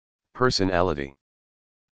Personality.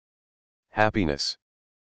 Happiness.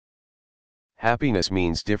 Happiness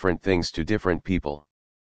means different things to different people.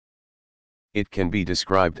 It can be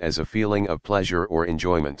described as a feeling of pleasure or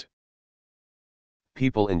enjoyment.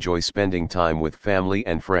 People enjoy spending time with family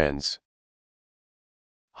and friends.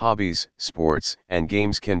 Hobbies, sports, and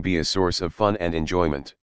games can be a source of fun and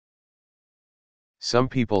enjoyment. Some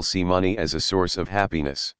people see money as a source of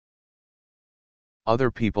happiness. Other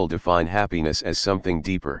people define happiness as something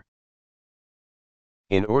deeper.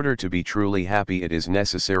 In order to be truly happy, it is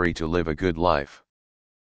necessary to live a good life.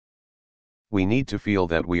 We need to feel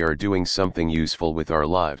that we are doing something useful with our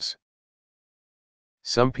lives.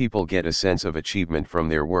 Some people get a sense of achievement from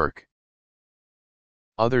their work.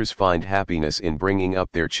 Others find happiness in bringing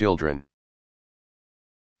up their children.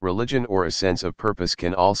 Religion or a sense of purpose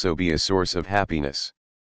can also be a source of happiness.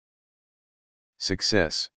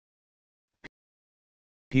 Success.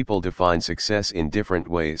 People define success in different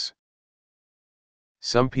ways.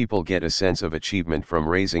 Some people get a sense of achievement from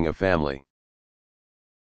raising a family.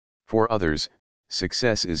 For others,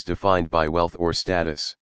 success is defined by wealth or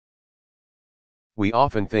status. We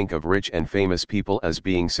often think of rich and famous people as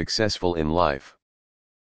being successful in life.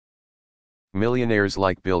 Millionaires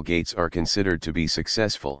like Bill Gates are considered to be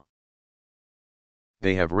successful.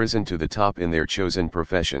 They have risen to the top in their chosen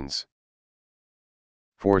professions.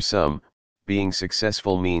 For some, being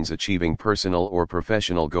successful means achieving personal or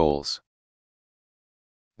professional goals.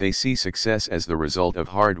 They see success as the result of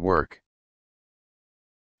hard work.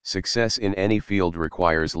 Success in any field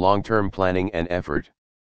requires long-term planning and effort.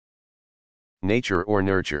 Nature or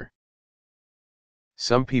nurture.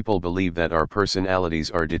 Some people believe that our personalities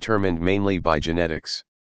are determined mainly by genetics.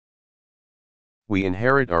 We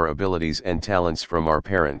inherit our abilities and talents from our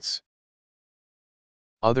parents.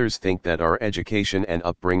 Others think that our education and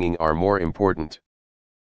upbringing are more important.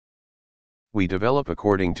 We develop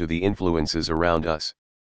according to the influences around us.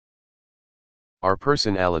 Our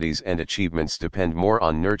personalities and achievements depend more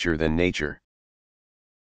on nurture than nature.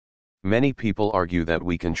 Many people argue that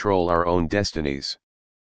we control our own destinies.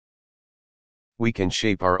 We can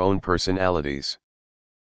shape our own personalities.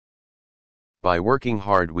 By working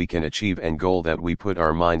hard, we can achieve any goal that we put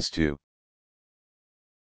our minds to.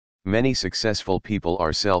 Many successful people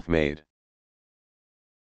are self-made.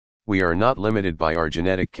 We are not limited by our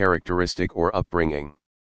genetic characteristic or upbringing.